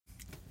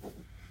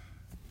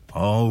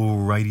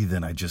Alrighty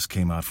then, I just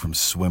came out from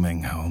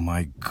swimming. Oh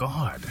my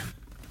God.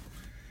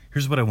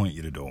 Here's what I want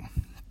you to do.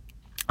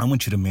 I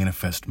want you to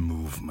manifest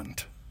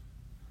movement.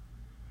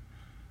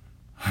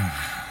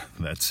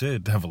 That's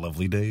it. Have a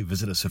lovely day.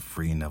 Visit us at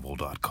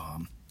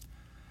freeneville.com.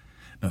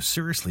 Now,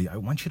 seriously, I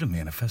want you to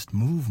manifest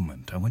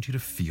movement. I want you to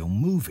feel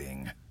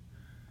moving.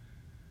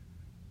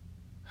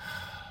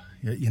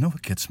 You know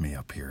what gets me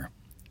up here?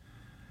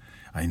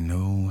 I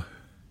know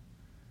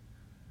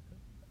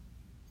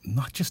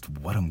not just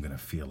what I'm going to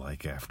feel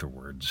like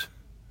afterwards,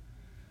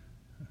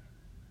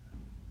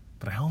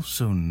 but I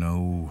also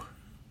know,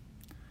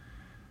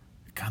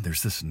 God,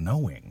 there's this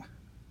knowing.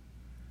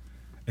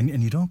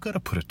 And you don't got to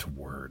put it to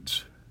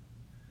words.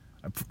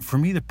 For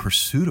me, the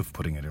pursuit of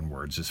putting it in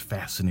words is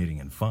fascinating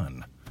and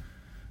fun.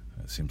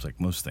 It seems like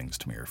most things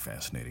to me are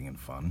fascinating and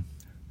fun.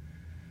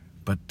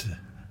 But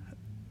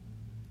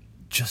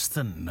just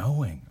the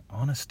knowing,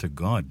 honest to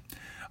God.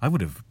 I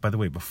would have, by the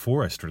way,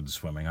 before I started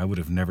swimming, I would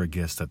have never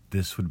guessed that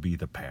this would be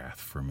the path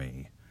for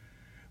me,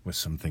 with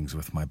some things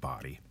with my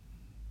body,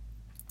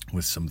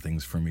 with some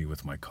things for me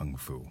with my kung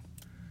fu.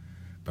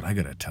 But I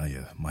gotta tell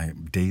you, my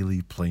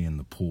daily play in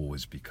the pool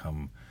has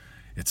become,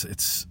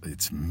 it's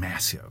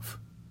massive.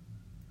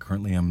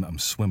 Currently, I'm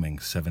swimming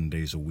 7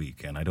 days a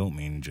week, and I don't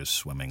mean just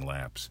swimming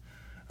laps.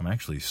 I'm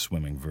actually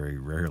swimming very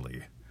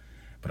rarely,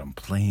 but I'm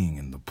playing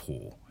in the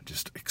pool,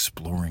 just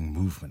exploring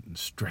movement and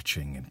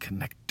stretching and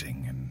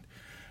connecting and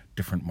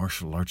different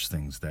martial arts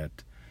things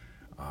that,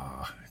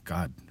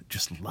 God,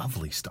 just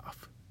lovely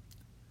stuff.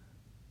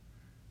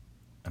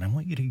 And I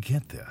want you to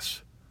get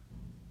this.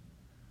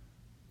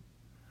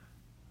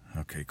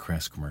 Okay,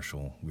 crass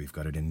commercial. We've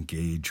got an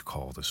Engage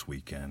call this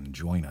weekend.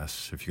 Join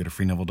us. If you go to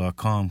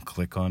freeneville.com,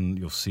 click on,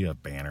 you'll see a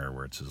banner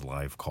where it says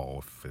live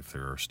call if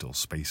there are still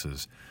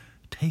spaces.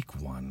 Take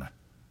one.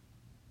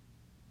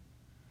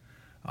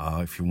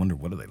 If you wonder,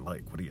 what do they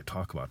like? What do you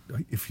talk about?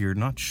 If you're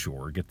not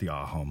sure, get the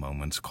Aha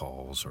Moments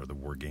calls or the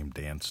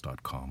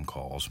wargamedance.com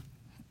calls.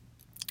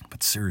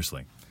 But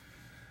seriously,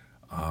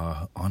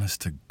 honest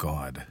to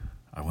God,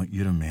 I want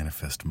you to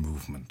manifest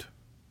movement.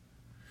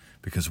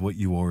 Because what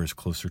you are is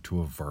closer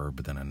to a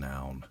verb than a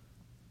noun.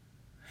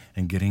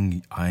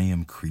 And I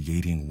am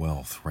creating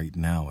wealth right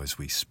now as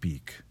we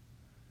speak.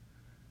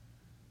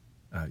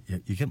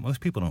 You get, most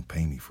people don't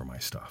pay me for my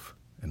stuff,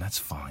 and that's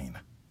fine.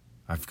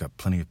 I've got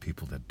plenty of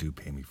people that do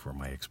pay me for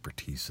my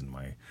expertise and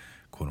my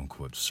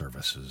quote-unquote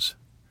services.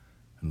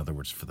 In other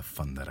words, for the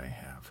fun that I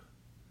have.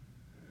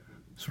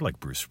 Sort of like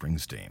Bruce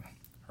Springsteen,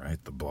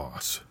 right? The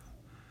boss.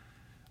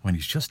 When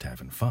he's just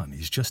having fun.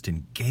 He's just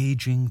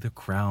engaging the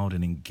crowd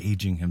and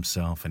engaging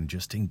himself and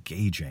just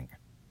engaging.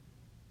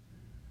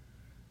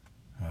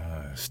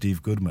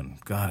 Steve Goodman.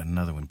 God,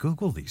 another one.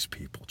 Google these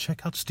people.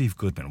 Check out Steve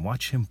Goodman.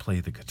 Watch him play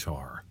the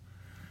guitar.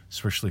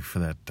 Especially for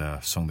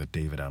that song that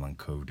David Allan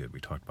Coe did. We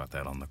talked about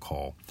that on the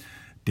call.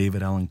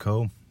 David Allan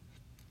Coe,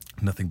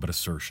 nothing but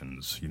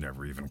assertions. You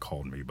never even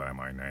called me by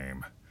my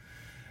name.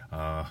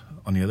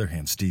 On the other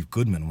hand, Steve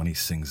Goodman, when he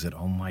sings it,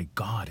 oh my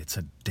God, it's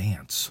a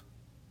dance.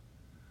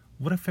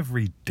 What if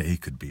every day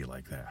could be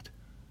like that?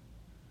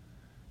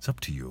 It's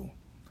up to you.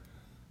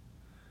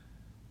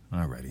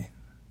 Alrighty.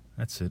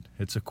 That's it.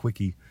 It's a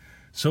quickie.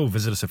 So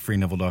visit us at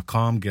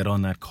freeneville.com. Get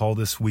on that call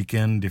this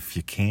weekend if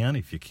you can.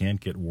 If you can't,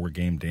 get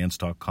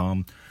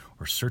wargamedance.com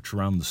or search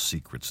around the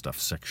secret stuff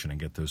section and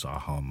get those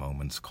Aha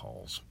Moments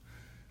calls.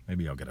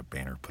 Maybe I'll get a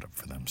banner put up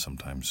for them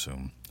sometime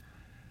soon.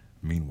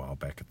 Meanwhile,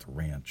 back at the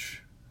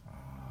ranch,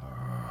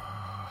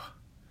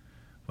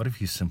 what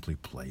if you simply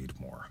played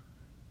more?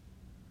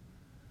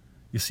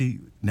 You see,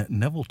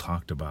 Neville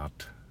talked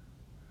about,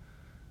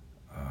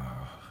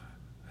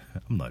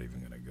 I'm not even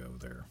going to go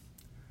there.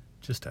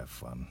 Just have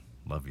fun.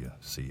 Love you.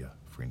 See ya.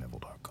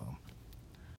 freeneville.com.